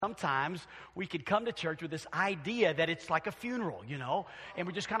Sometimes we could come to church with this idea that it's like a funeral, and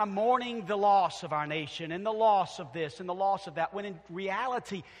we're just kind of mourning the loss of our nation and the loss of this and the loss of that, when in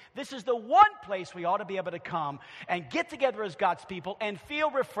reality, this is the one place we ought to be able to come and get together as God's people and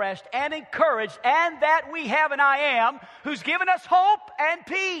feel refreshed and encouraged, and that we have an I Am who's given us hope and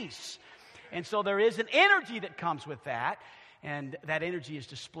peace. And so there is an energy that comes with that, and that energy is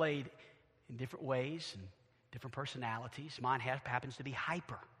displayed in different ways and different personalities. Mine happens to be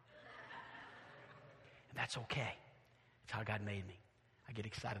hyper. And that's okay. That's how God made me. I get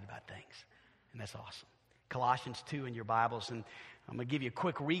excited about things. And that's awesome. Colossians 2 in your Bibles. And I'm going to give you a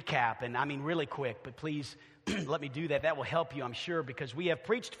quick recap. And I mean really quick. But please let me do that. That will help you, I'm sure. Because we have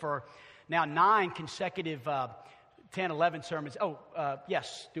preached for now 9 consecutive 10, 11 sermons.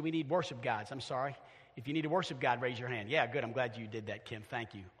 Yes. Do we need worship guides? I'm sorry. If you need a worship guide, raise your hand. Yeah, good. I'm glad you did that, Kim.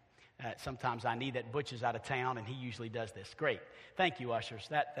 Thank you. Sometimes I need that. Butch is out of town, and he usually does this. Great. Thank you, ushers.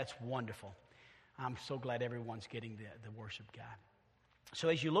 That's wonderful. I'm so glad everyone's getting the worship guide. So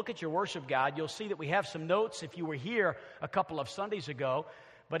as you look at your worship guide, you'll see that we have some notes if you were here a couple of Sundays ago.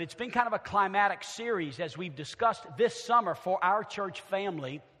 But it's been kind of a climatic series as we've discussed this summer for our church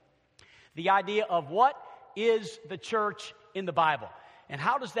family, the idea of what is the church in the Bible. And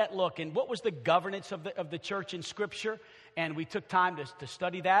how does that look? And what was the governance of the church in Scripture? And we took time to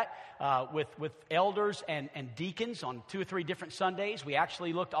study that with elders and deacons on 2 or 3 different Sundays. We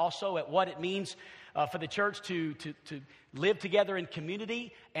actually looked also at what it means for the church to live together in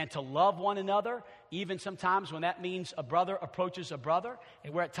community and to love one another, even sometimes when that means a brother approaches a brother,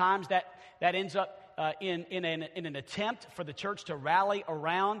 and where at times that ends up in an attempt for the church to rally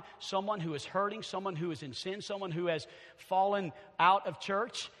around someone who is hurting, someone who is in sin, someone who has fallen out of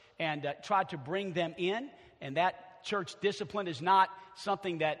church, and try to bring them in. And that church discipline is not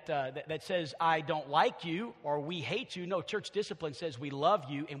something that says, I don't like you or we hate you. No, church discipline says we love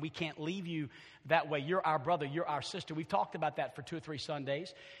you and we can't leave you that way. You're our brother, you're our sister. We've talked about that for 2 or 3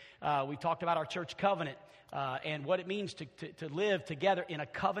 Sundays. We talked about our church covenant and what it means to live together in a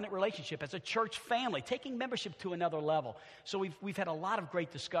covenant relationship as a church family, taking membership to another level. So we've had a lot of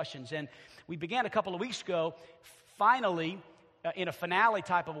great discussions, and we began a couple of weeks ago, finally, in a finale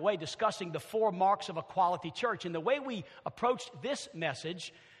type of a way, discussing the 4 marks of a quality church. And the way we approached this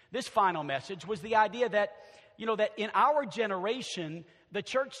message, this final message, was the idea that, that in our generation, the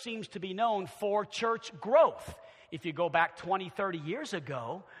church seems to be known for church growth. If you go back 20, 30 years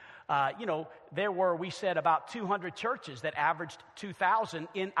ago, there were, we said, about 200 churches that averaged 2,000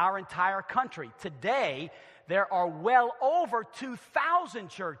 in our entire country. Today, there are well over 2,000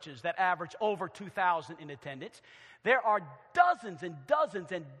 churches that average over 2,000 in attendance. There are dozens and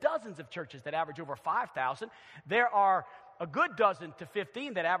dozens and dozens of churches that average over 5,000. There are a good dozen to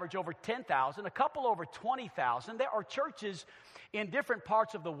 15 that average over 10,000, a couple over 20,000. There are churches in different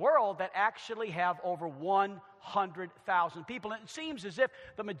parts of the world that actually have over 100,000 people. And it seems as if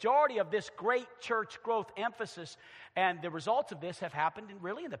the majority of this great church growth emphasis and the results of this have happened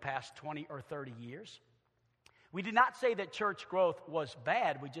in the past 20 or 30 years. We did not say that church growth was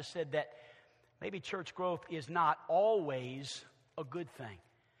bad. We just said that maybe church growth is not always a good thing.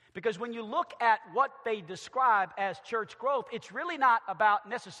 Because when you look at what they describe as church growth, it's really not about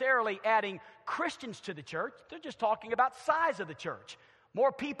necessarily adding Christians to the church. They're just talking about size of the church,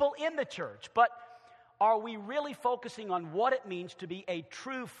 more people in the church. But are we really focusing on what it means to be a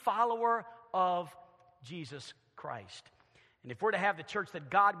true follower of Jesus Christ? And if we're to have the church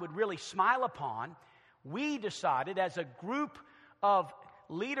that God would really smile upon, we decided as a group of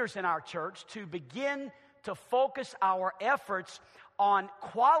leaders in our church to begin to focus our efforts on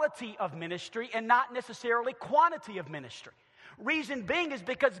quality of ministry and not necessarily quantity of ministry. Reason being is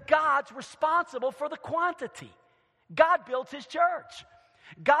because God's responsible for the quantity. God builds His church.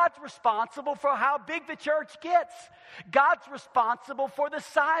 God's responsible for how big the church gets. God's responsible for the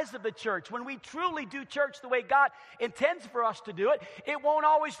size of the church. When we truly do church the way God intends for us to do it, it won't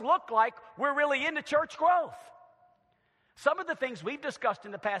always look like we're really into church growth. Some of the things we've discussed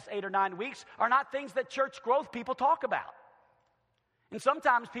in the past 8 or 9 weeks are not things that church growth people talk about. And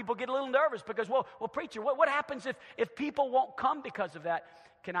sometimes people get a little nervous because, well preacher, what happens if people won't come because of that?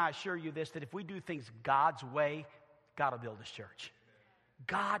 Can I assure you this, that if we do things God's way, God will build His church.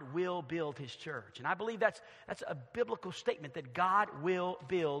 God will build His church. And I believe that's a biblical statement, that God will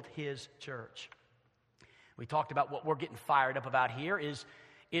build His church. We talked about what we're getting fired up about here is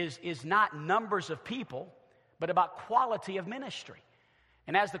not numbers of people, but about quality of ministry.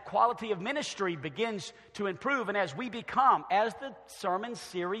 And as the quality of ministry begins to improve, and as we become, as the sermon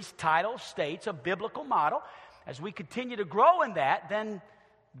series title states, a biblical model, as we continue to grow in that, then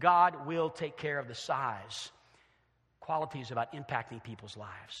God will take care of the size. quality is about impacting people's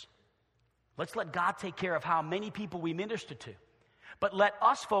lives. Let's let God take care of how many people we minister to. But let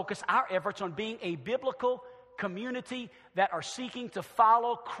us focus our efforts on being a biblical community that are seeking to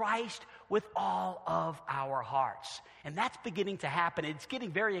follow Christ with all of our hearts. And that's beginning to happen. It's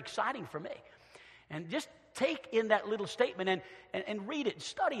getting very exciting for me. And just take in that little statement and read it,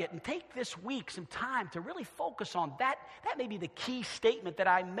 study it, and take this week some time to really focus on that. That may be the key statement that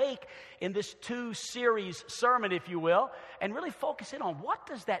I make in this 2-series sermon, if you will, and really focus in on what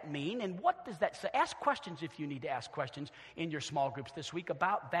does that mean and what does that say. Ask questions if you need to ask questions in your small groups this week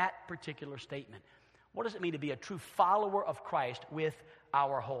about that particular statement. What does it mean to be a true follower of Christ with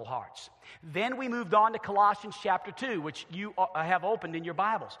our whole hearts? Then we moved on to Colossians chapter 2, which you have opened in your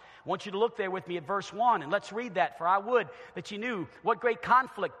Bibles. I want you to look there with me at verse 1, and let's read that, for I would that you knew what great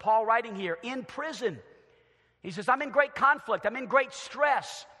conflict, Paul writing here, in prison. He says, I'm in great conflict. I'm in great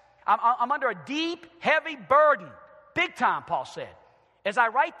stress. I'm under a deep, heavy burden. Big time, Paul said. As I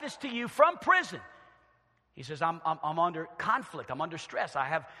write this to you from prison, he says, I'm under conflict. I'm under stress. I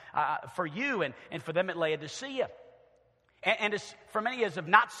have, for you and for them at Laodicea. And as for many as have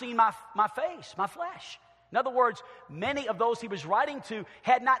not seen my face, my flesh. In other words, many of those he was writing to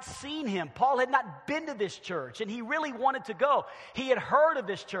had not seen him. Paul had not been to this church, and he really wanted to go. He had heard of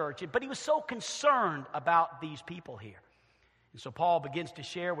this church, but he was so concerned about these people here. And so Paul begins to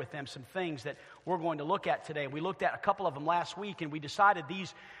share with them some things that we're going to look at today. We looked at a couple of them last week, and we decided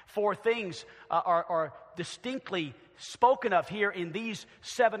these 4 things are distinctly spoken of here in these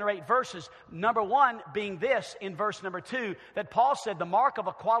 7 or 8 verses. Number 1 being this in verse number 2, that Paul said the mark of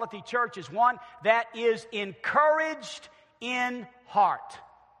a quality church is one that is encouraged in heart.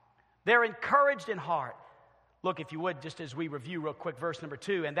 They're encouraged in heart. Look, if you would, just as we review real quick verse number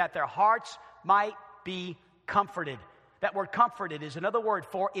 2, and that their hearts might be comforted. That word comforted is another word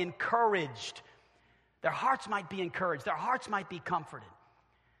for encouraged. Their hearts might be encouraged. Their hearts might be comforted.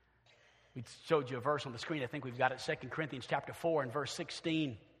 We showed you a verse on the screen. I think we've got it, 2 Corinthians chapter 4 and verse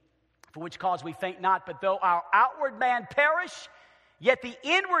 16. For which cause we faint not, but though our outward man perish, yet the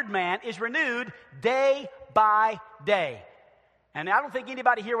inward man is renewed day by day. And I don't think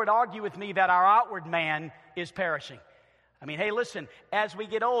anybody here would argue with me that our outward man is perishing. I mean, hey, listen, as we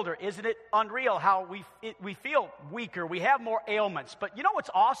get older, isn't it unreal how we feel weaker? We have more ailments. But you know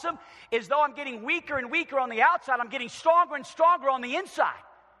what's awesome? Is though I'm getting weaker and weaker on the outside, I'm getting stronger and stronger on the inside.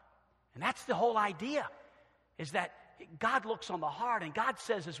 And that's the whole idea, is that God looks on the heart. And God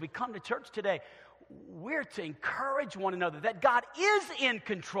says as we come to church today, we're to encourage one another that God is in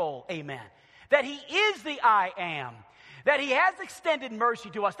control, amen. That He is the I am. That He has extended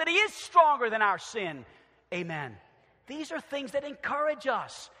mercy to us. That He is stronger than our sin, amen. These are things that encourage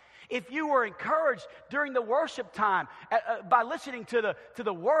us. If you were encouraged during the worship time by listening to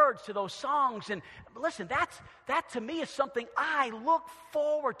the words to those songs, and listen, that to me is something I look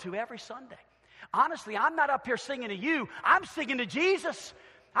forward to every Sunday. Honestly, I'm not up here singing to you. I'm singing to Jesus.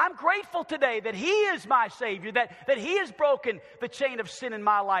 I'm grateful today that He is my Savior, that He has broken the chain of sin in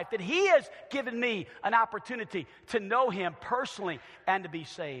my life, that He has given me an opportunity to know Him personally and to be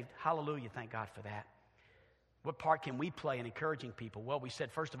saved. Hallelujah. Thank God for that. What part can we play in encouraging people? Well, we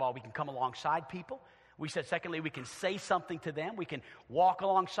said, first of all, we can come alongside people. We said, secondly, we can say something to them. We can walk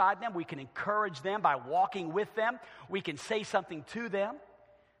alongside them. We can encourage them by walking with them. We can say something to them.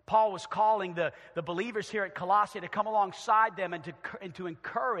 Paul was calling the believers here at Colossae to come alongside them and to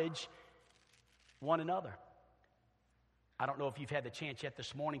encourage one another. I don't know if you've had the chance yet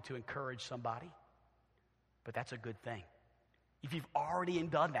this morning to encourage somebody, but that's a good thing. If you've already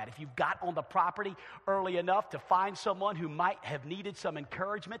done that, if you've got on the property early enough to find someone who might have needed some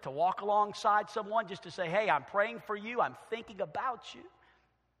encouragement, to walk alongside someone just to say, hey, I'm praying for you, I'm thinking about you.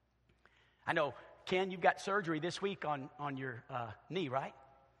 I know, Ken, you've got surgery this week on your knee, right?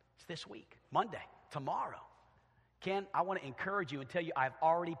 It's this week, Monday, tomorrow. Ken, I want to encourage you and tell you I've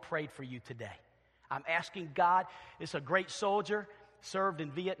already prayed for you today. I'm asking God, it's a great soldier, served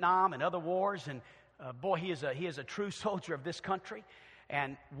in Vietnam and other wars, and boy, he is a true soldier of this country.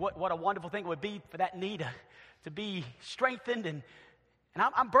 And what a wonderful thing it would be for that knee to be strengthened. And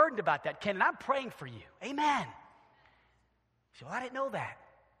I'm burdened about that, Ken, and I'm praying for you. Amen. So I didn't know that.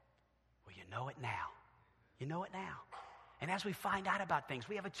 Well, you know it now. You know it now. And as we find out about things,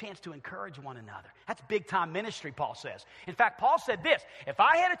 we have a chance to encourage one another. That's big time ministry, Paul says. In fact, Paul said this, if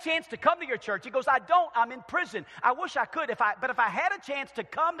I had a chance to come to your church, he goes, I'm in prison. I wish I could, but if I had a chance to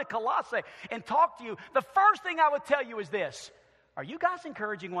come to Colossae and talk to you, the first thing I would tell you is this, are you guys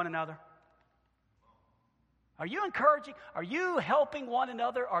encouraging one another? Are you encouraging? Are you helping one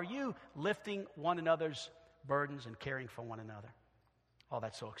another? Are you lifting one another's burdens and caring for one another? Oh,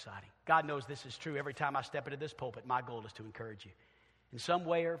 that's so exciting. God knows this is true. Every time I step into this pulpit, my goal is to encourage you. In some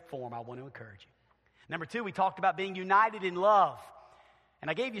way or form, I want to encourage you. Number 2, we talked about being united in love. And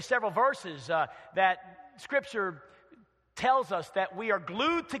I gave you several verses that Scripture tells us that we are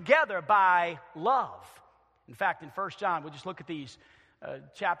glued together by love. In fact, in 1 John, we'll just look at these.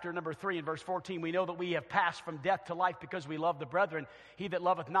 Chapter number 3 and verse 14, we know that we have passed from death to life because we love the brethren. He that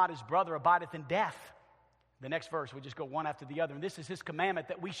loveth not his brother abideth in death. The next verse, we just go one after the other. And this is his commandment,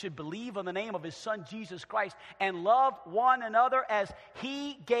 that we should believe on the name of his Son, Jesus Christ, and love one another as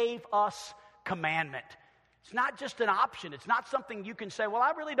he gave us commandment. It's not just an option. It's not something you can say, well,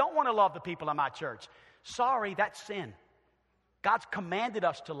 I really don't want to love the people in my church. Sorry, that's sin. God's commanded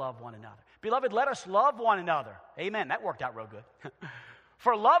us to love one another. Beloved, let us love one another. Amen. That worked out real good.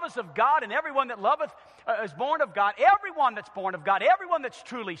 For love is of God, and everyone that loveth is born of God. Everyone that's born of God, everyone that's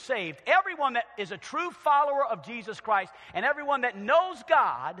truly saved, everyone that is a true follower of Jesus Christ, and everyone that knows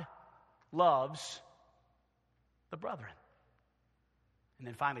God loves the brethren. And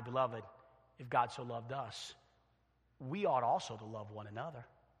then finally, beloved, if God so loved us, we ought also to love one another.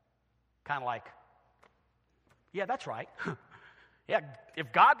 Kind of like, yeah, that's right. Yeah,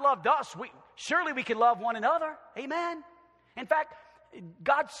 if God loved us, surely we can love one another. Amen. In fact,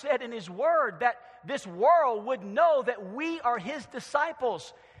 God said in his word that this world would know that we are his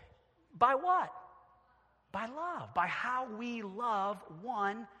disciples. By what? By love. By how we love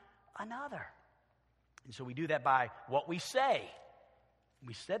one another. And so we do that by what we say.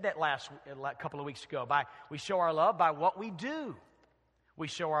 We said that a couple of weeks ago. We show our love by what we do. We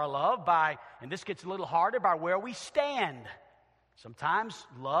show our love by, and this gets a little harder, by where we stand. Sometimes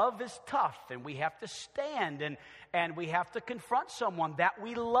love is tough, and we have to stand, and we have to confront someone that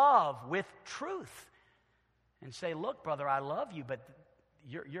we love with truth and say, look, brother, I love you, but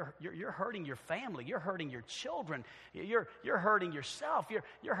you're hurting your family. You're hurting your children. You're hurting yourself.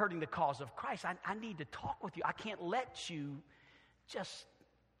 You're hurting the cause of Christ. I need to talk with you. I can't let you just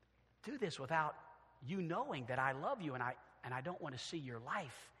do this without you knowing that I love you, and I don't want to see your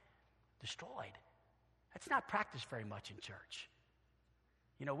life destroyed. That's not practiced very much in church.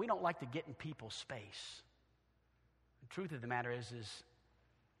 You know, we don't like to get in people's space. The truth of the matter is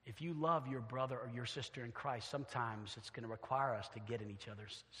if you love your brother or your sister in Christ, sometimes it's going to require us to get in each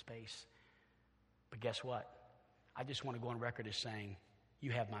other's space. But guess what? I just want to go on record as saying, you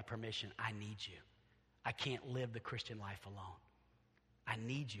have my permission. I need you. I can't live the Christian life alone. I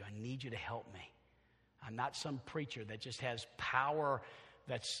need you. I need you to help me. I'm not some preacher that just has power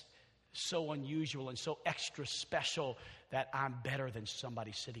that's so unusual and so extra special that I'm better than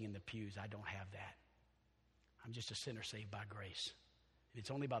somebody sitting in the pews. I don't have that. I'm just a sinner saved by grace. And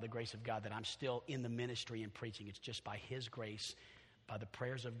it's only by the grace of God that I'm still in the ministry and preaching. It's just by his grace, by the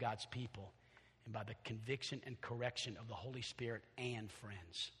prayers of God's people, and by the conviction and correction of the Holy Spirit and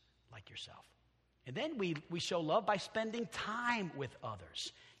friends like yourself. And then we show love by spending time with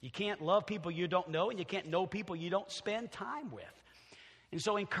others. You can't love people you don't know, and you can't know people you don't spend time with. And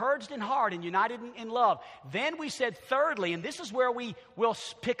so encouraged in heart and united in love. Then we said thirdly, and this is where we will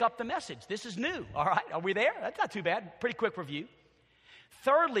pick up the message. This is new, all right? Are we there? That's not too bad. Pretty quick review.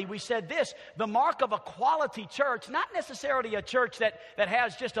 Thirdly, we said this, the mark of a quality church, not necessarily a church that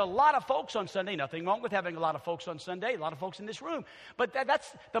has just a lot of folks on Sunday. Nothing wrong with having a lot of folks on Sunday, a lot of folks in this room. But that's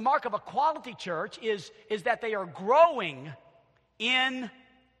the mark of a quality church is that they are growing in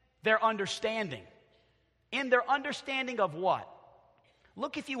their understanding. In their understanding of what?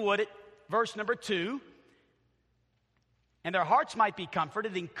 Look, if you would, at verse number 2. And their hearts might be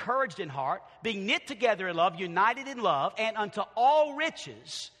comforted, encouraged in heart, being knit together in love, united in love, and unto all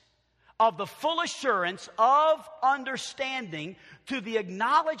riches of the full assurance of understanding, to the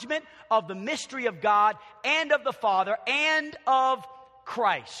acknowledgement of the mystery of God and of the Father and of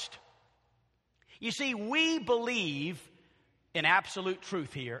Christ. You see, we believe in absolute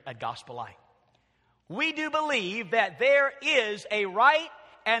truth here at Gospel Light. We do believe that there is a right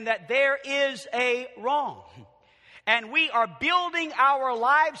and that there is a wrong. And we are building our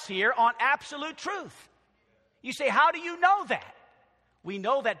lives here on absolute truth. You say, how do you know that? We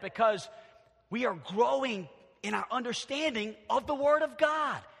know that because we are growing in our understanding of the Word of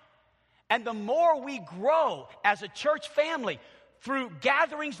God. And the more we grow as a church family through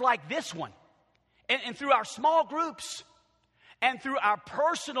gatherings like this one, and through our small groups, and through our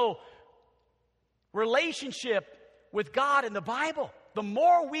personal relationship with God and the Bible, the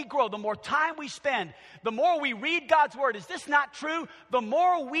more we grow, the more time we spend, the more we read God's Word. Is this not true? The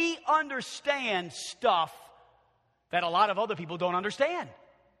more we understand stuff that a lot of other people don't understand.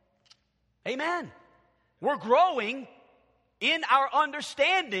 Amen. We're growing in our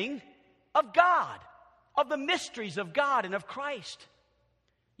understanding of God, of the mysteries of God and of Christ.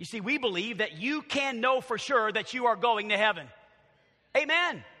 You see, we believe that you can know for sure that you are going to heaven.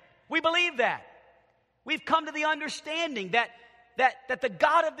 Amen. We believe that. We've come to the understanding that the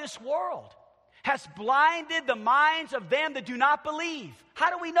God of this world has blinded the minds of them that do not believe.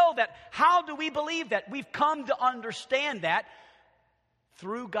 How do we know that? How do we believe that? We've come to understand that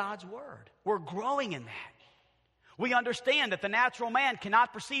through God's Word. We're growing in that. We understand that the natural man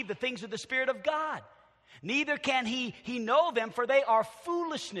cannot perceive the things of the Spirit of God. Neither can he know them, for they are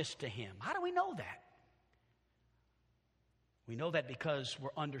foolishness to him. How do we know that? We know that because we're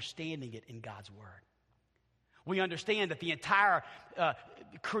understanding it in God's Word. We understand that the entire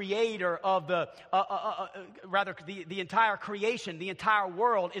creator of the entire creation, the entire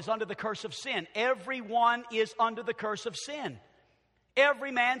world is under the curse of sin. Everyone is under the curse of sin.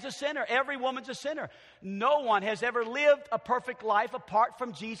 Every man's a sinner. Every woman's a sinner. No one has ever lived a perfect life apart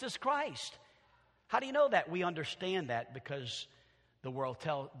from Jesus Christ. How do you know that? We understand that because the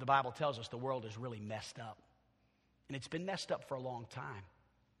Bible tells us the world is really messed up. And it's been messed up for a long time.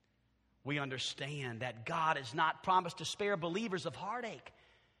 We understand that God has not promised to spare believers of heartache.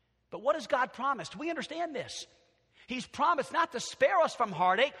 But what has God promised? We understand this. He's promised not to spare us from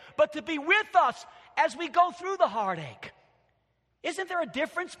heartache, but to be with us as we go through the heartache. Isn't there a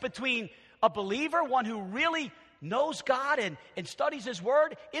difference between a believer, one who really knows God and studies His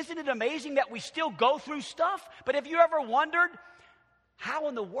Word? Isn't it amazing that we still go through stuff? But have you ever wondered, how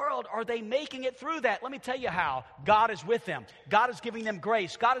in the world are they making it through that? Let me tell you how. God is with them. God is giving them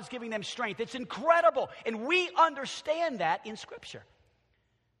grace. God is giving them strength. It's incredible. And we understand that in Scripture.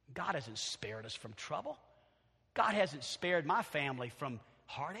 God hasn't spared us from trouble. God hasn't spared my family from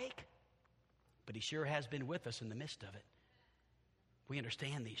heartache. But He sure has been with us in the midst of it. We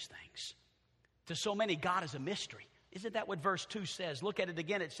understand these things. To so many, God is a mystery. Isn't that what verse 2 says? Look at it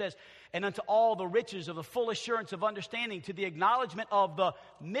again. It says, and unto all the riches of the full assurance of understanding, to the acknowledgement of the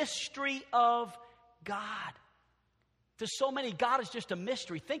mystery of God. To so many, God is just a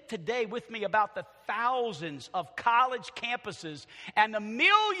mystery. Think today with me about the thousands of college campuses and the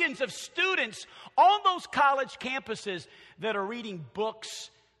millions of students on those college campuses that are reading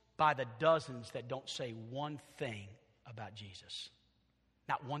books by the dozens that don't say one thing about Jesus.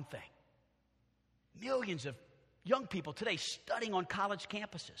 Not one thing. Millions of young people today studying on college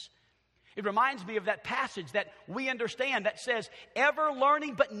campuses. It reminds me of that passage that we understand that says, ever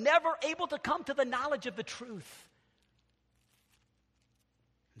learning but never able to come to the knowledge of the truth.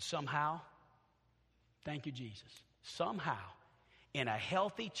 And somehow, thank you, Jesus, somehow, in a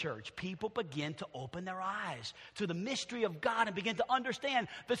healthy church, people begin to open their eyes to the mystery of God and begin to understand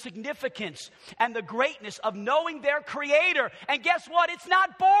the significance and the greatness of knowing their Creator. And guess what? It's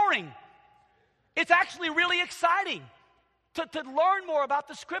not boring. It's actually really exciting to learn more about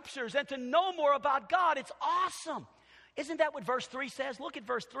the Scriptures and to know more about God. It's awesome. Isn't that what verse 3 says? Look at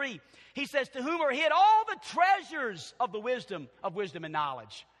verse 3. He says, to whom are hid all the treasures of the wisdom and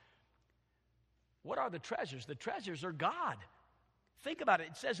knowledge. What are the treasures? The treasures are God. Think about it.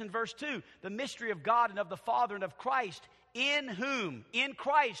 It says in verse 2, the mystery of God and of the Father and of Christ, in whom, in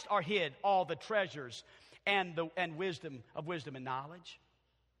Christ, are hid all the treasures and wisdom and knowledge.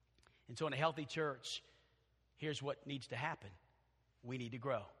 And so in a healthy church, here's what needs to happen. We need to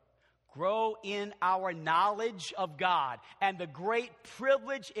grow. Grow in our knowledge of God and the great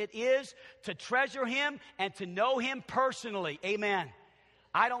privilege it is to treasure Him and to know Him personally. Amen.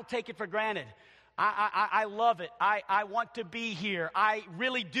 I don't take it for granted. I love it. I want to be here. I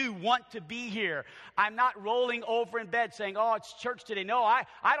really do want to be here. I'm not rolling over in bed saying, oh, it's church today. No, I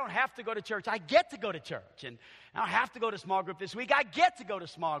don't have to go to church. I get to go to church. And I don't have to go to small group this week. I get to go to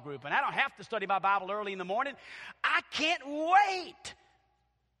small group. And I don't have to study my Bible early in the morning. I can't wait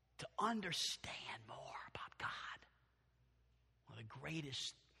to understand more about God. One of the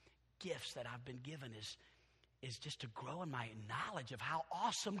greatest gifts that I've been given is just to grow in my knowledge of how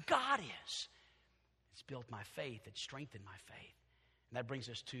awesome God is. It's built my faith. It's strengthened my faith. And that brings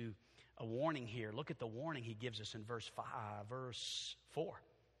us to a warning here. Look at the warning He gives us in verse 4.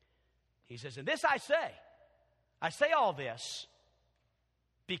 He says, and this I say all this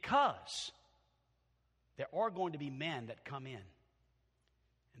because there are going to be men that come in.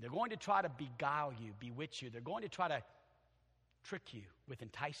 And they're going to try to beguile you, bewitch you. They're going to try to trick you with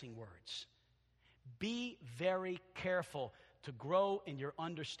enticing words. Be very careful to grow in your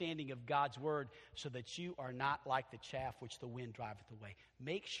understanding of God's Word so that you are not like the chaff which the wind driveth away.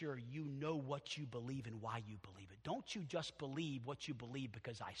 Make sure you know what you believe and why you believe it. Don't you just believe what you believe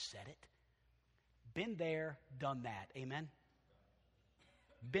because I said it. Been there, done that. Amen?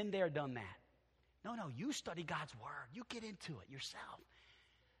 Been there, done that. No, you study God's Word. You get into it yourself.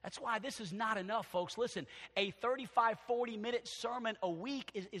 That's why this is not enough, folks. Listen, a 35, 40-minute sermon a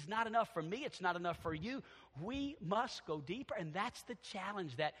week is not enough for me. It's not enough for you. We must go deeper, and that's the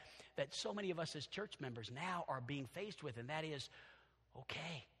challenge that so many of us as church members now are being faced with, and that is,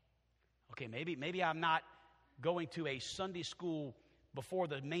 okay, maybe I'm not going to a Sunday school before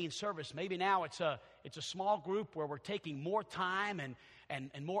the main service. Maybe now it's a small group where we're taking more time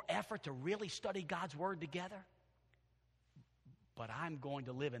and more effort to really study God's Word together. But I'm going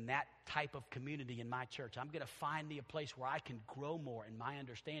to live in that type of community in my church. I'm going to find me a place where I can grow more in my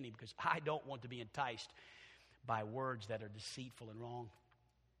understanding, because I don't want to be enticed by words that are deceitful and wrong.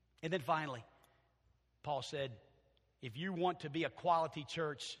 And then finally, Paul said, if you want to be a quality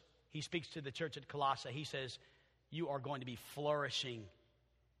church, he speaks to the church at Colossae. He says, you are going to be flourishing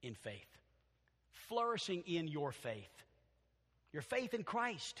in faith. Flourishing in your faith. Your faith in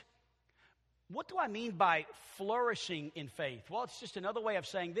Christ. What do I mean by flourishing in faith? Well, it's just another way of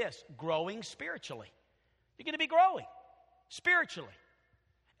saying this: growing spiritually. You're going to be growing spiritually.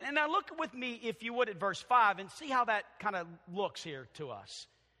 And now look with me, if you would, at verse 5 and see how that kind of looks here to us.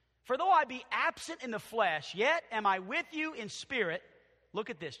 For though I be absent in the flesh, yet am I with you in spirit. Look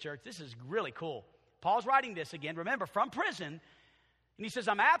at this, church. This is really cool. Paul's writing this again, remember, from prison. And he says,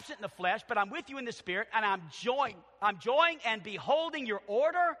 I'm absent in the flesh, but I'm with you in the spirit, and I'm joying and beholding your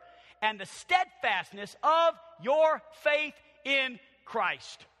order and the steadfastness of your faith in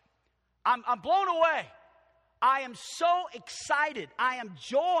Christ. I'm blown away. I am so excited. I am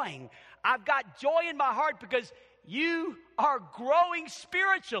joying. I've got joy in my heart because you are growing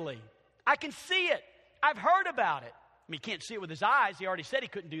spiritually. I can see it. I've heard about it. I mean, he can't see it with his eyes. He already said he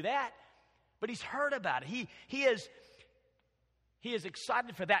couldn't do that. But he's heard about it. He is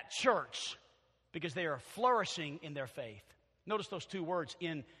excited for that church because they are flourishing in their faith. Notice those two words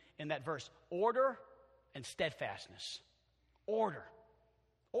in that verse: order and steadfastness. Order.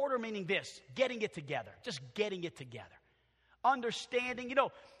 Order meaning this: getting it together. Just getting it together. Understanding. You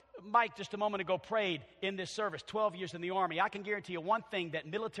know, Mike just a moment ago prayed in this service, 12 years in the Army. I can guarantee you one thing that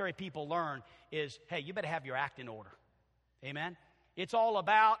military people learn is, hey, you better have your act in order. Amen? It's all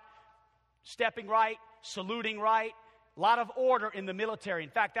about stepping right, saluting right. A lot of order in the military. In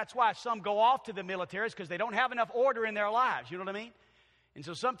fact, that's why some go off to the military, is because they don't have enough order in their lives. You know what I mean? And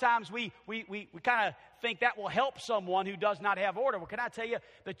so sometimes we kind of think that will help someone who does not have order. Well, can I tell you,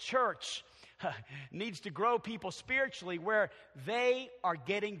 the church needs to grow people spiritually where they are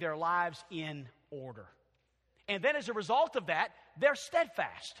getting their lives in order. And then as a result of that, they're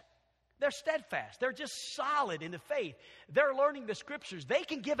steadfast. They're steadfast. They're just solid in the faith. They're learning the scriptures. They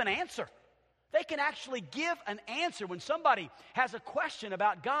can give an answer. They can actually give an answer. When somebody has a question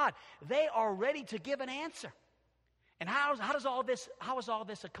about God, they are ready to give an answer. And how is all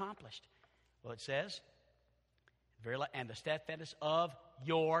this accomplished? Well, it says, and the steadfastness of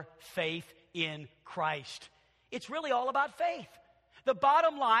your faith in Christ. It's really all about faith. The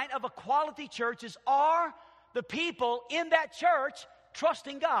bottom line of a quality church is, are the people in that church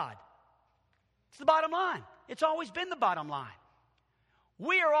trusting God? It's the bottom line. It's always been the bottom line.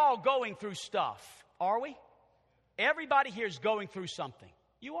 We are all going through stuff, are we? Everybody here is going through something.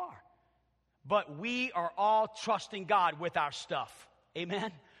 You are. But we are all trusting God with our stuff.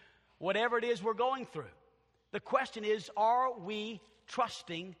 Amen? Whatever it is we're going through. The question is, are we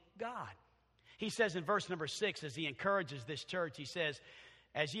trusting God? He says in verse number 6, as he encourages this church, he says,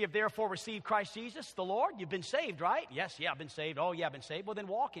 as ye have therefore received Christ Jesus, the Lord, you've been saved, right? Yes, I've been saved. Oh, yeah, I've been saved. Well, then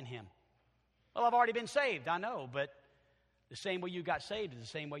walk in him. Well, I've already been saved, I know, but the same way you got saved is the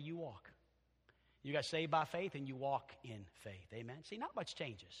same way you walk. You got saved by faith and you walk in faith. Amen? See, not much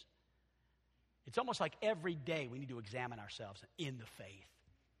changes. It's almost like every day we need to examine ourselves in the faith.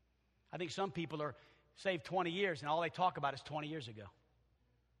 I think some people are saved 20 years and all they talk about is 20 years ago.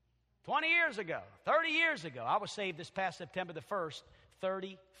 20 years ago, 30 years ago. I was saved this past September the 1st,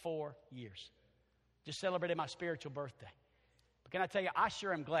 34 years. Just celebrated my spiritual birthday. But can I tell you, I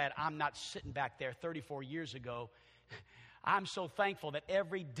sure am glad I'm not sitting back there 34 years ago. I'm so thankful that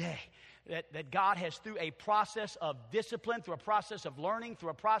every day that God has, through a process of discipline, through a process of learning, through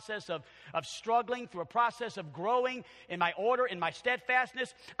a process of struggling, through a process of growing in my order, in my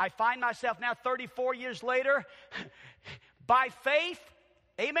steadfastness, I find myself now 34 years later, by faith,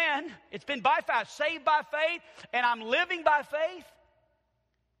 amen, it's been by faith, saved by faith, and I'm living by faith,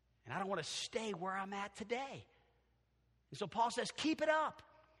 and I don't want to stay where I'm at today. And so Paul says, keep it up.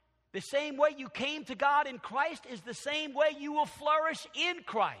 The same way you came to God in Christ is the same way you will flourish in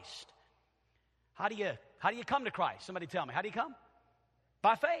Christ. How do you come to Christ? Somebody tell me. How do you come?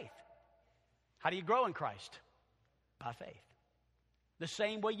 By faith. How do you grow in Christ? By faith. The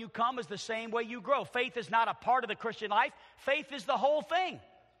same way you come is the same way you grow. Faith is not a part of the Christian life. Faith is the whole thing.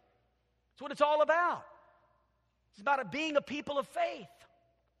 That's what it's all about. It's about being a people of faith.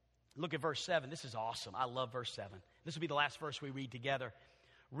 Look at verse 7. This is awesome. I love verse 7. This will be the last verse we read together.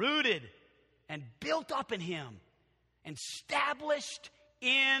 Rooted and built up in Him, and established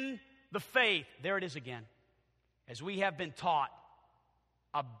in the faith. There it is again. As we have been taught,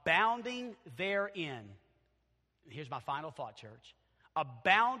 abounding therein. Here's my final thought, church.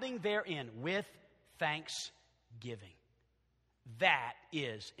 Abounding therein with thanksgiving. That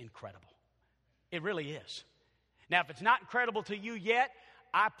is incredible. It really is. Now, if it's not incredible to you yet,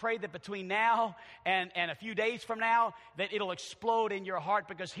 I pray that between now and a few days from now, that it'll explode in your heart,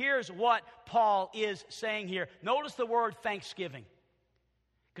 because here's what Paul is saying here. Notice the word thanksgiving.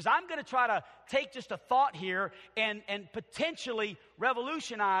 Because I'm going to try to take just a thought here and potentially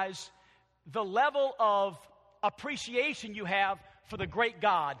revolutionize the level of appreciation you have for the great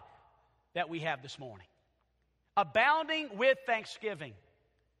God that we have this morning. Abounding with thanksgiving.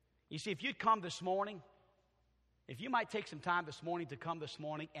 You see, if you'd come this morning, if you might take some time this morning to come this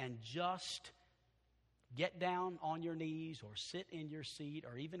morning and just get down on your knees or sit in your seat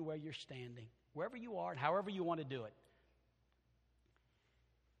or even where you're standing, wherever you are and however you want to do it,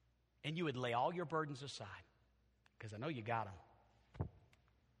 and you would lay all your burdens aside, because I know you got them,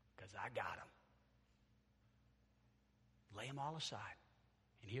 because I got them. Lay them all aside.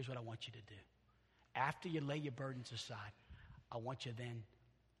 And here's what I want you to do. After you lay your burdens aside, I want you then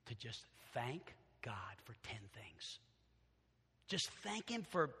to just thank God for 10 things. Just thank Him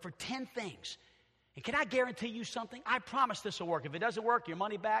for 10 things. And can I guarantee you something? I promise this will work. If it doesn't work, your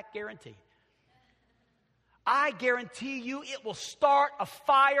money back, guarantee. I guarantee you it will start a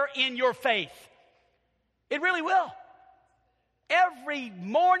fire in your faith. It really will. Every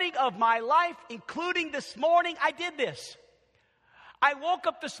morning of my life, including this morning, I did this. I woke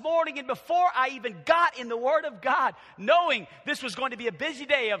up this morning, and before I even got in the Word of God, knowing this was going to be a busy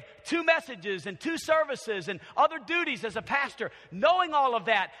day of 2 messages and 2 services and other duties as a pastor, knowing all of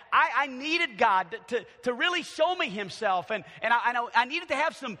that, I needed God to really show me Himself, and I needed to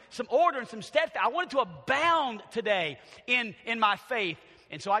have some order and some steadfast. I wanted to abound today in my faith,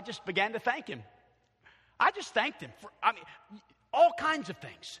 and so I just began to thank Him. I just thanked Him for, all kinds of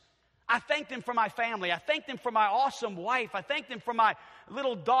things. I thanked Him for my family. I thanked Him for my awesome wife. I thanked Him for my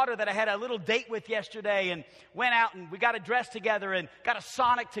little daughter that I had a little date with yesterday, and went out and we got a dress together and got a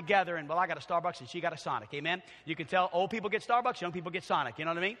Sonic together. And well, I got a Starbucks and she got a Sonic. Amen. You can tell old people get Starbucks, young people get Sonic. You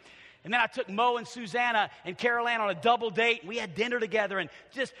know what I mean? And then I took Mo and Susanna and Carol Ann on a double date. We had dinner together, and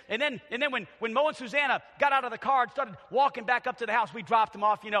then when Mo and Susanna got out of the car and started walking back up to the house, we dropped them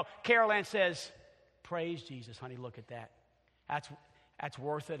off. You know, Carol Ann says, "Praise Jesus, honey, look at that. That's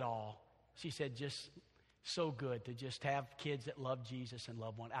worth it all." She said, "Just so good to just have kids that love Jesus and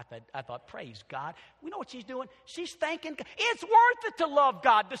love one." I thought, praise God. We know what she's doing. She's thanking God. It's worth it to love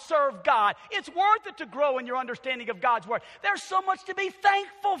God, to serve God. It's worth it to grow in your understanding of God's Word. There's so much to be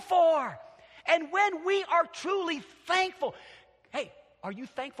thankful for. And when we are truly thankful, hey, are you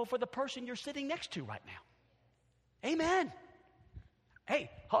thankful for the person you're sitting next to right now? Amen.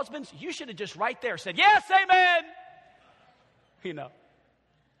 Hey, husbands, you should have just right there said, "Yes, amen." You know.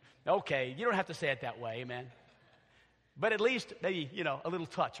 Okay, you don't have to say it that way, amen. But at least maybe, a little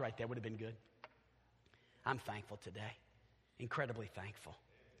touch right there would have been good. I'm thankful today, incredibly thankful.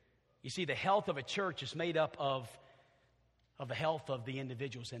 You see, the health of a church is made up of the health of the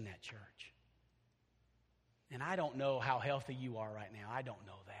individuals in that church. And I don't know how healthy you are right now. I don't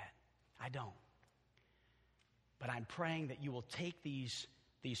know that. I don't. But I'm praying that you will take these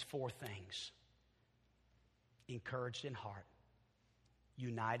 4 things: encouraged in heart,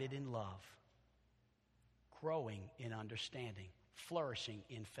 united in love, growing in understanding, flourishing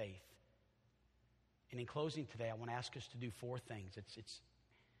in faith. And in closing today, I want to ask us to do 4 things.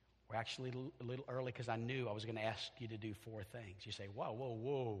 We're actually a little early because I knew I was going to ask you to do 4 things. You say,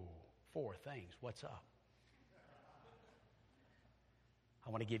 whoa, 4 things. What's up? I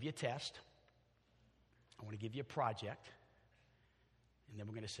want to give you a test. I want to give you a project. And then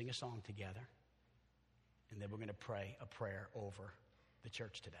we're going to sing a song together. And then we're going to pray a prayer over the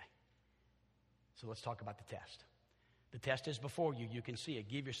church today. So let's talk about the test. The test is before you. You can see it.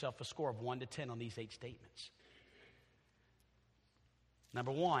 Give yourself a score of 1 to 10 on these 8 statements.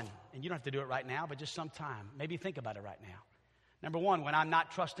 Number 1, and you don't have to do it right now, but just sometime. Maybe think about it right now. Number 1, when I'm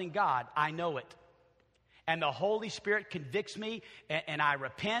not trusting God, I know it. And the Holy Spirit convicts me, and I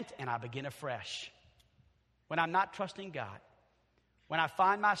repent, and I begin afresh. When I'm not trusting God, when I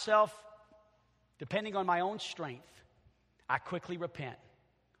find myself depending on my own strength, I quickly repent.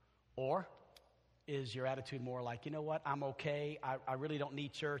 Or is your attitude more like, you know what, I'm okay, I really don't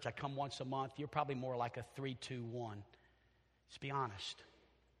need church, I come once a month? You're probably more like a 3-2-1. Let's be honest.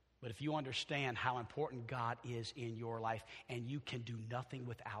 But if you understand how important God is in your life and you can do nothing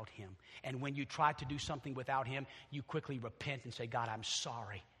without him, and when you try to do something without him, you quickly repent and say, God, I'm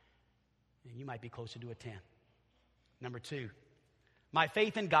sorry. And you might be closer to a 10. Number 2, my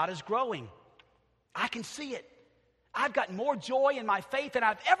faith in God is growing. I can see it. I've got more joy in my faith than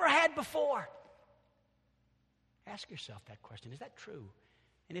I've ever had before. Ask yourself that question. Is that true?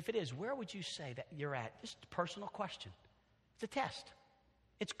 And if it is, where would you say that you're at? Just a personal question. It's a test.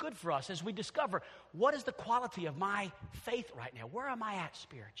 It's good for us as we discover what is the quality of my faith right now. Where am I at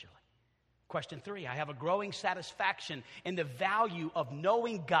spiritually? Question 3, I have a growing satisfaction in the value of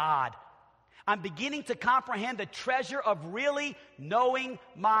knowing God. I'm beginning to comprehend the treasure of really knowing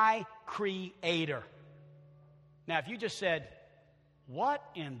my Creator. Now, if you just said, what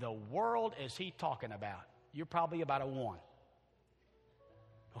in the world is he talking about? You're probably about a 1.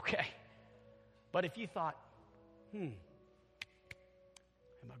 Okay. But if you thought, am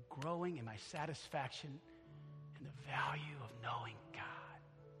I growing in my satisfaction in the value of knowing God?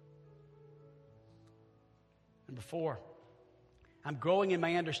 Number 4, I'm growing in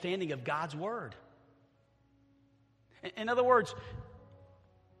my understanding of God's Word. In other words,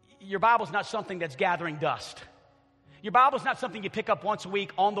 your Bible's not something that's gathering dust. Your Bible's not something you pick up once a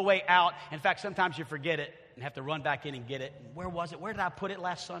week on the way out. In fact, sometimes you forget it and have to run back in and get it. Where was it? Where did I put it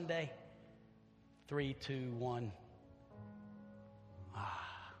last Sunday? 3, 2, 1. Man,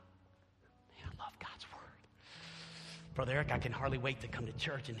 I love God's Word. Brother Eric, I can hardly wait to come to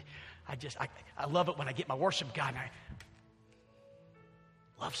church, and I love it when I get my worship guide, and I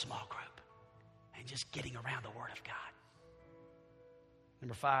love small group and just getting around the Word of God.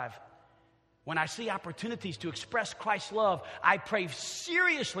 Number 5, when I see opportunities to express Christ's love, I pray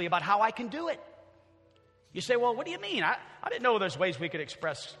seriously about how I can do it. You say, well, what do you mean? I didn't know there's ways we could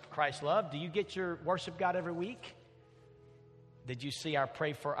express Christ's love. Do you get your worship guide every week? Did you see our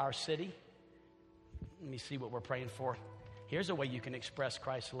pray for our city? Let me see what we're praying for. Here's a way you can express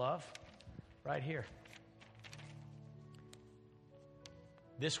Christ's love. Right here.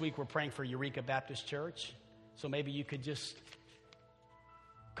 This week we're praying for Eureka Baptist Church. So maybe you could just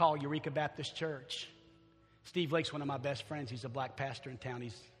call Eureka Baptist Church. Steve Lake's one of my best friends. He's a black pastor in town.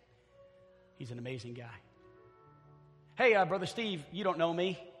 He's an amazing guy. Hey, Brother Steve, you don't know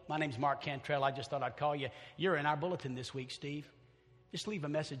me. My name's Mark Cantrell. I just thought I'd call you. You're in our bulletin this week, Steve. Just leave a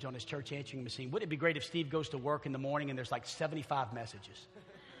message on his church answering machine. Wouldn't it be great if Steve goes to work in the morning and there's like 75 messages?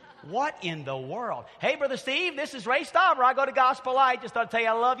 What in the world? Hey, Brother Steve, this is Ray Stauber. I go to Gospel Light. Just thought I'd tell you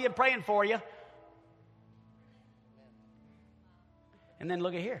I love you and praying for you. And then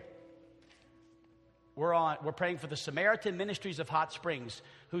look at here. We're praying for the Samaritan Ministries of Hot Springs,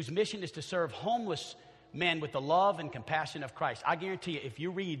 whose mission is to serve homeless men with the love and compassion of Christ. I guarantee you, if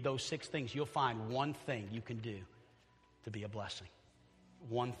you read those 6 things, you'll find one thing you can do to be a blessing.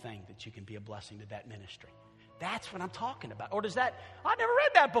 One thing that you can be a blessing to that ministry. That's what I'm talking about. Or does that, I never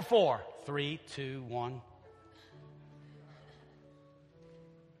read that before. 3, 2, 1.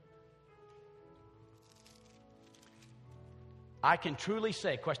 I can truly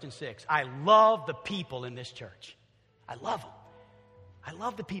say, question 6, I love the people in this church. I love them. I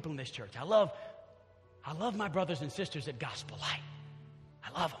love the people in this church. I love my brothers and sisters at Gospel Light.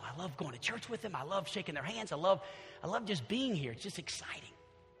 I love them. I love going to church with them. I love shaking their hands. I love just being here. It's just exciting.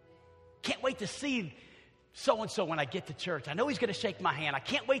 Can't wait to see so-and-so when I get to church. I know he's going to shake my hand. I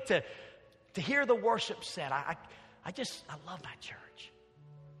can't wait to hear the worship set. I love my church.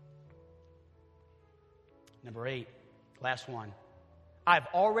 Number 8, last one. I've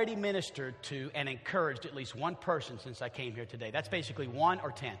already ministered to and encouraged at least one person since I came here today. That's basically 1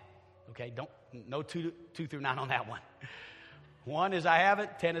 or 10. Okay, no 2 through 9 on that one. 1 is I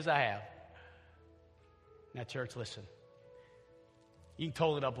haven't, 10 is I have. Now, church, listen. You can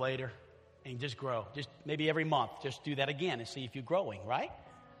total it up later and just grow. Just maybe every month, just do that again and see if you're growing, right?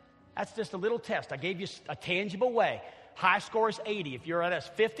 That's just a little test. I gave you a tangible way. High score is 80. If you're at a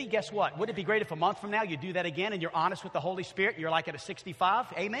 50, guess what? Wouldn't it be great if a month from now you do that again and you're honest with the Holy Spirit and you're like at a 65?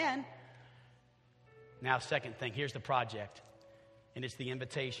 Amen. Now, second thing, here's the project. And it's the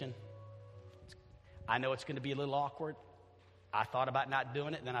invitation. I know it's going to be a little awkward. I thought about not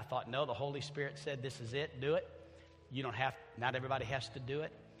doing it. And then I thought, no, the Holy Spirit said this is it. Do it. Not everybody has to do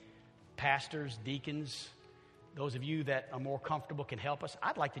it. Pastors, deacons, those of you that are more comfortable can help us.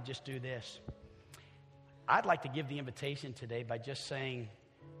 I'd like to just do this. I'd like to give the invitation today by just saying,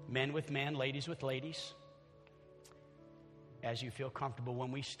 men with men, ladies with ladies, as you feel comfortable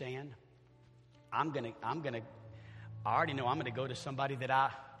when we stand. I already know I'm going to go to somebody that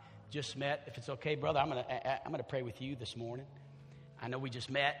I just met. If it's okay, brother, I'm going to pray with you this morning. I know we just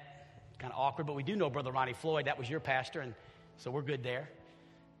met. Kind of awkward, but we do know Brother Ronnie Floyd. That was your pastor, and so we're good there.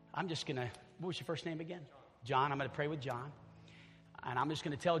 I'm just going to, what was your first name again? John. I'm going to pray with John. And I'm just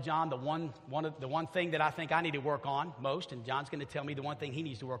going to tell John the one thing that I think I need to work on most, and John's going to tell me the one thing he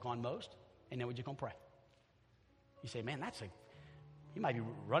needs to work on most, and then we're just going to pray. You say, man, you might be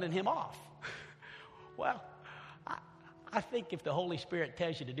running him off. Well, I think if the Holy Spirit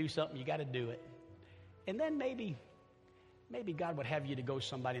tells you to do something, you got to do it. And then maybe God would have you to go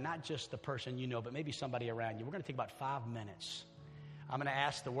somebody, not just the person you know, but maybe somebody around you. We're going to take about 5 minutes. I'm going to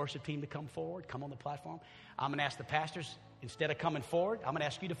ask the worship team to come forward, come on the platform. I'm going to ask the pastors, instead of coming forward, I'm going to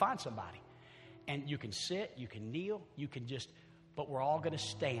ask you to find somebody. And you can sit, you can kneel, but we're all going to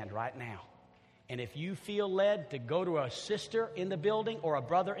stand right now. And if you feel led to go to a sister in the building or a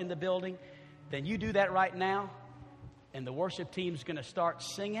brother in the building, then you do that right now. And the worship team's going to start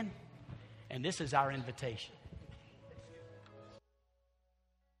singing. And this is our invitation.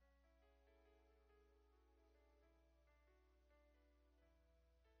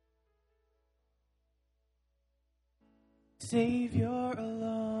 Savior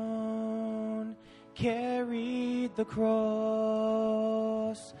alone carried the cross.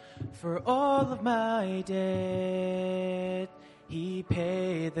 For all of my debt, he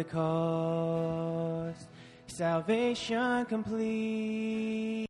paid the cost. Salvation complete.